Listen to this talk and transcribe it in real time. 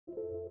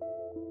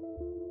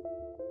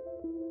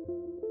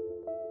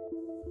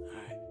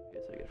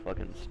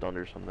fucking stunned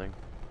or something.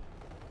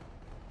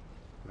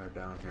 They're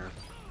down here.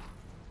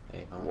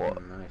 Hey, oh,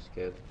 what? Nice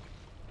kid.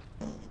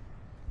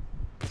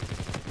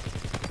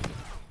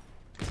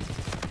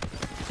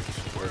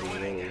 We're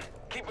winning.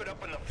 Keep it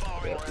up in the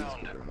following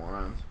round. These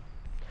morons.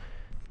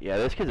 Yeah,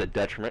 this kid's a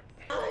detriment.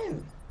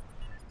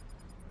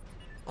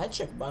 I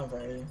checked bomb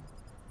for you.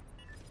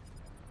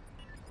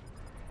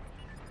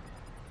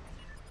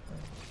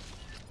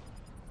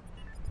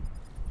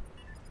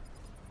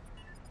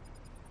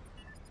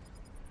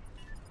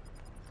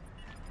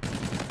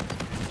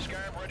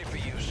 Scarab ready for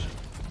use.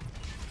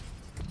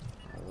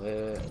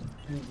 Lit.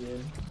 You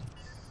did.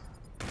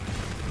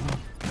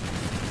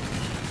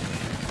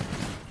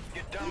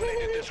 You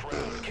dominated this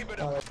round. Keep it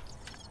up.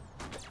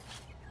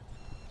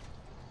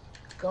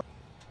 Go.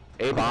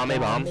 A bomb, A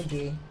bomb.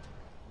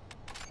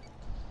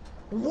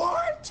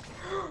 What?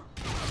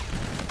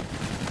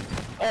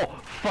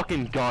 Oh,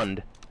 fucking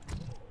gunned.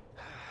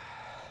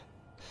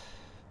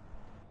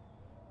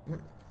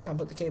 I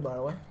put the K-bar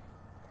away.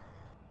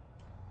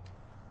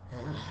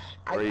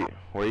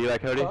 Where you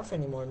at, Cody? Off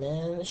anymore,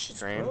 man. This shit's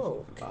Train?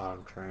 broke.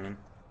 Bottom train.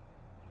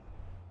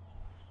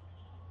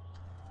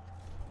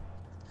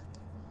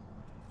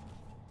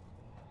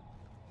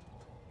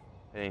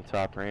 Hitting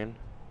top rain.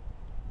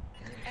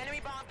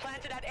 Enemy bomb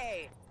planted at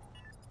A.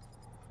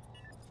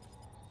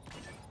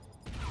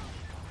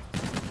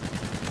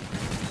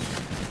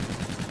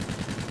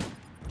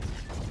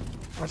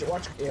 Watch it,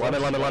 watch it. Yeah,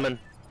 Lemon, watch lemon, it. lemon.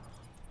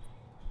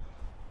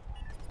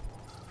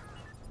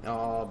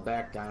 Oh,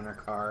 back down her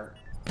cart.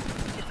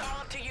 It's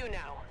all up to you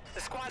now.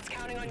 The squad's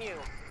counting on you.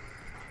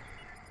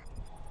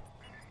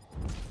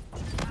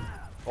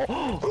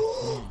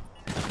 Oh,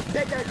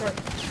 Back that cart.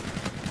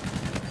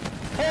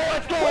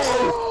 let's go!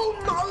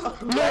 Oh,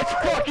 my Let's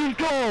God. fucking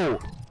go!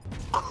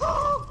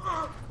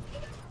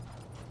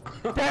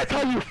 That's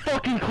how you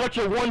fucking clutch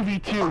a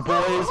 1v2,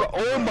 boys!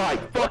 Oh my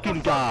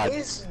fucking god!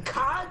 It's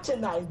COD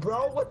tonight,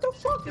 bro. What the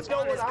fuck is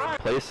going on?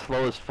 Play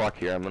slow as fuck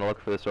here. I'm gonna look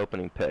for this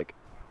opening pick.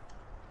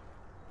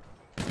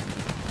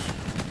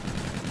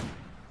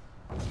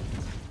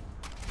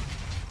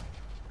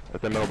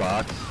 At the middle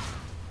box.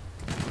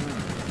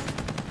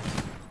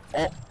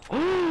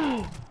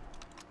 Oh!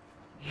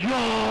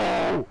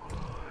 Yo!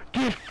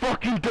 Get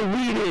fucking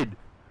deleted!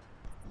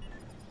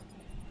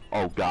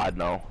 Oh god,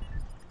 no.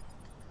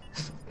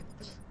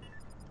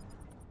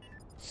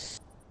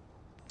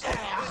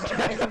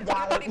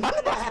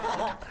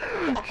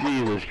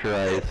 Jesus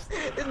Christ.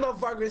 This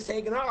motherfucker's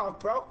taking off,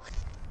 bro.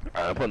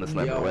 Alright, I'm putting the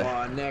sniper Yo,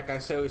 away. Nick, I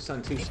say we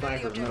send 2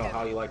 snipers middle.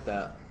 How you like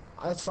that?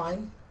 That's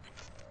fine.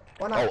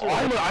 Why not Oh, do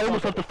it? I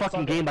almost left the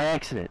fucking game by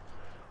accident.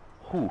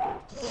 Whew.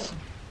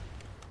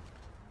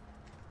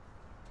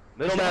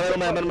 Middle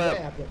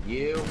man.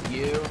 You.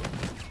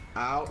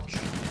 Ouch.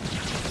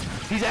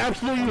 He's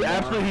absolutely,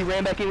 he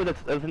ran back in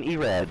with an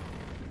E-rad.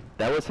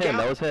 That was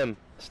him,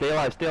 Stay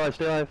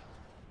alive.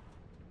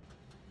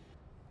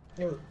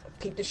 Yo,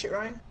 keep this shit,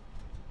 Ryan.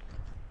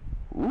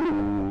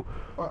 Ooh.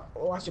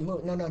 Watch it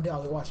move. No,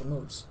 dog, watch it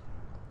moves.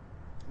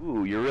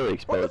 Ooh, you're really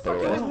What the exposed fuck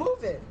there, is it way.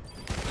 moving?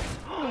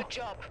 Good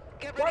job.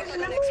 Get Why ready is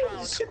for it the next moving?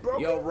 round. This shit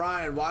broken? Yo,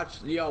 Ryan,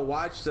 watch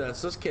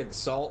this. This kid's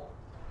salt.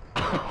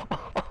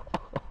 Nigga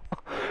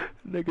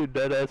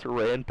deadass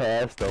ran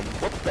past him.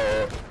 What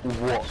the?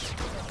 What?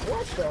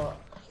 What the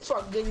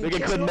fuck? Did you Nigga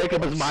kiss couldn't no make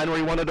up his lips? mind where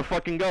he wanted to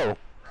fucking go.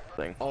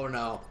 Thing. Oh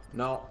no.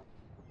 No.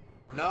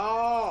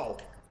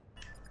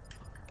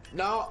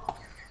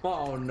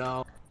 Oh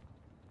no.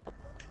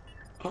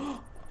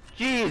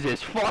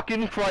 Jesus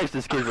fucking Christ,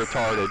 this kid's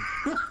retarded.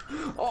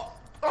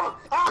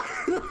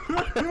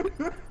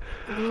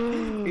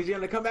 He's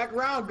gonna come back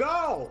around.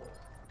 Go.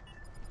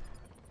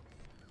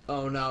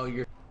 Oh no,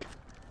 you're.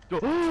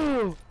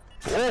 Oh.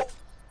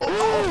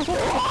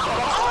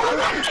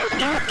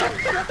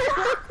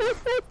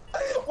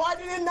 Why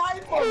did it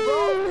knife him,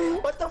 bro?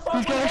 What the fuck?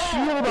 He's got a was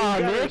shield that? on,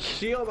 He's got a Nick.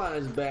 shield on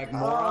his back, Oh,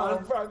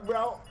 moron. fuck,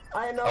 bro.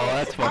 I know. Oh,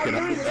 that's fucking,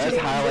 that's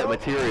highlight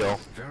material.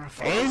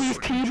 And he's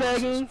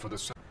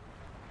teabagging?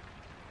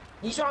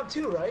 You saw him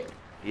too, right?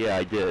 Yeah,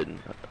 I did.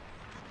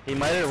 He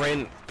might have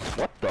ran.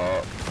 What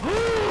the?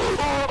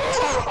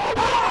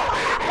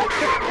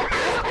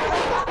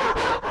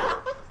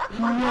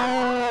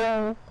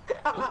 No!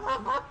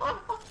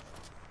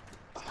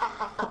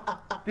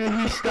 Did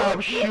he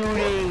stop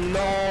shooting?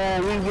 No,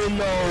 we win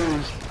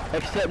those.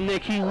 Except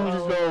Nick, he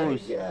loses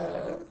those.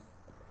 Yeah.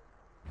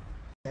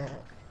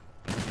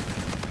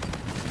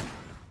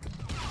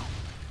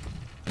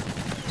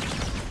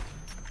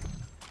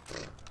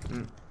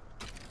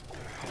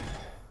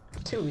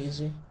 Too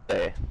easy.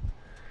 Hey.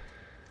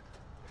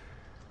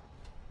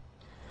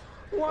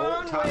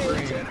 One top way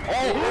green. to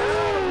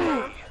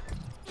Oh!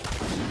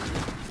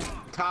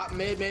 Top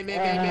mid.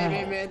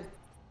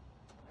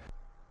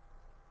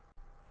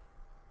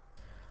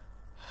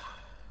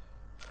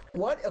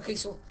 What? Okay,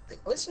 so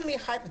listen to me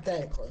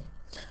hypothetically.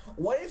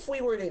 What if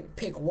we were to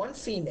pick one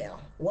female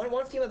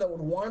that would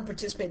want to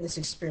participate in this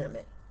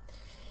experiment?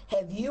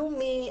 Have you,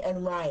 me,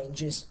 and Ryan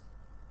just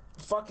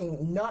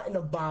fucking nut in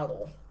a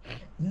bottle,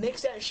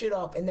 mix that shit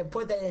up, and then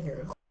put that in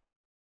here?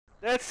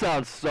 That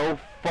sounds so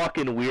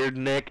fucking weird,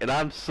 Nick, and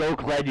I'm so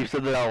glad you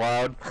said that out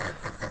loud.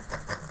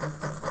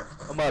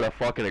 I'm about to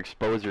fucking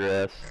expose your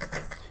ass.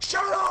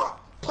 Shut up!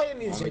 Play the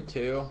Me music.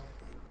 too.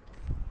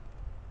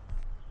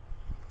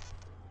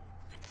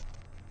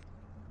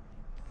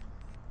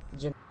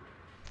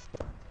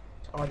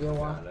 Audio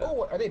one.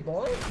 Oh, are they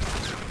bowling?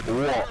 Whoa.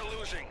 We're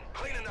losing.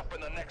 Cleaning up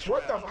in the next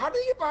What the? round. How did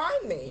you get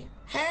behind me?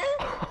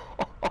 Huh?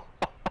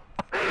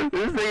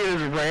 This thing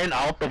just ran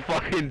out the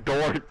fucking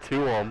door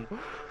to him.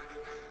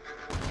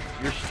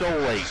 You're so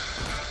late.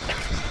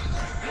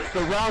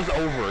 The round's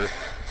over.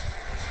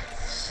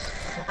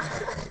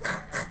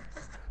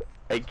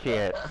 I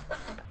can't.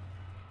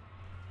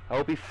 I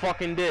hope he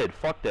fucking did.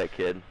 Fuck that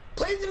kid.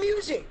 Play the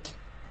music.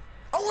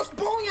 Oh, it's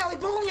bowling alley,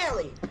 bowling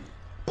alley.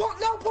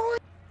 No, bowling.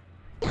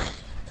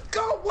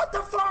 Go. What the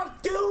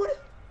fuck, dude?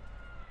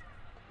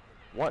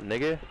 What,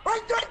 nigga?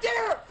 Right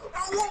there.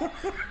 Oh,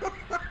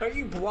 Are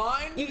you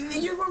blind?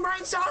 you were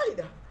right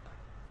side.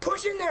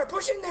 Push in there.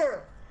 Push in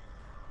there.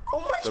 Oh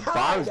my The god.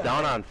 bomb's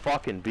down on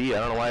fucking B. I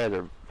don't know why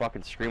they're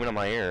fucking screaming in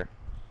my ear.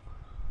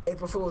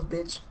 April Fool's,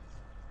 bitch.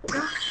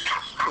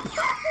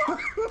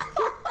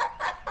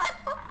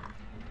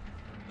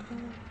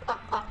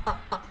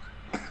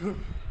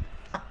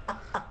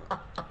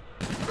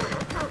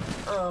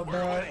 Oh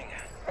man.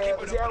 Hey,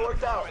 let's see how it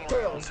worked out.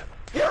 Tails.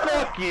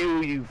 Fuck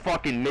you, you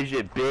fucking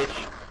midget bitch.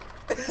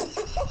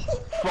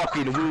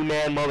 Fucking woo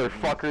man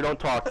motherfucker. Don't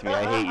talk to me.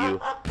 I hate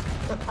you.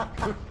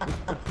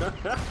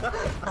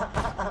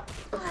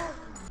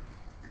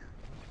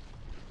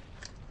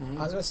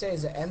 I was gonna say,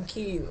 is the M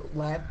key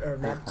lab or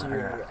map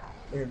to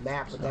your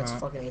map, but that's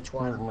fucking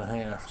H1. my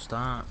hair?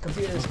 Stop.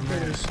 Computers.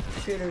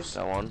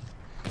 That one.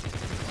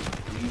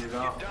 Beat it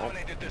off.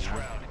 Dominated this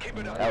round. Keep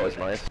it up. That was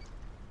nice.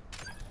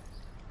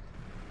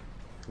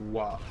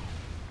 Wow.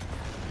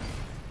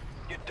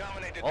 You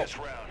dominated this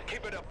round.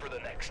 Keep it up for the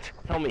next.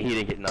 Tell me he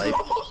didn't get knifed.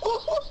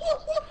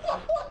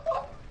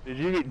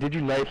 Did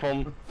you knife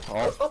him?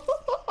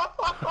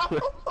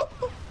 Oh.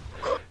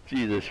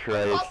 Jesus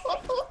Christ.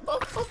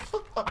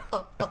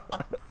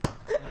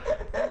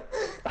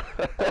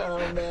 Oh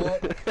man.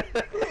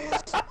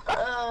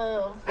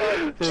 Oh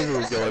fuck. This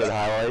was going in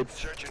highlights.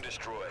 Search and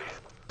destroy.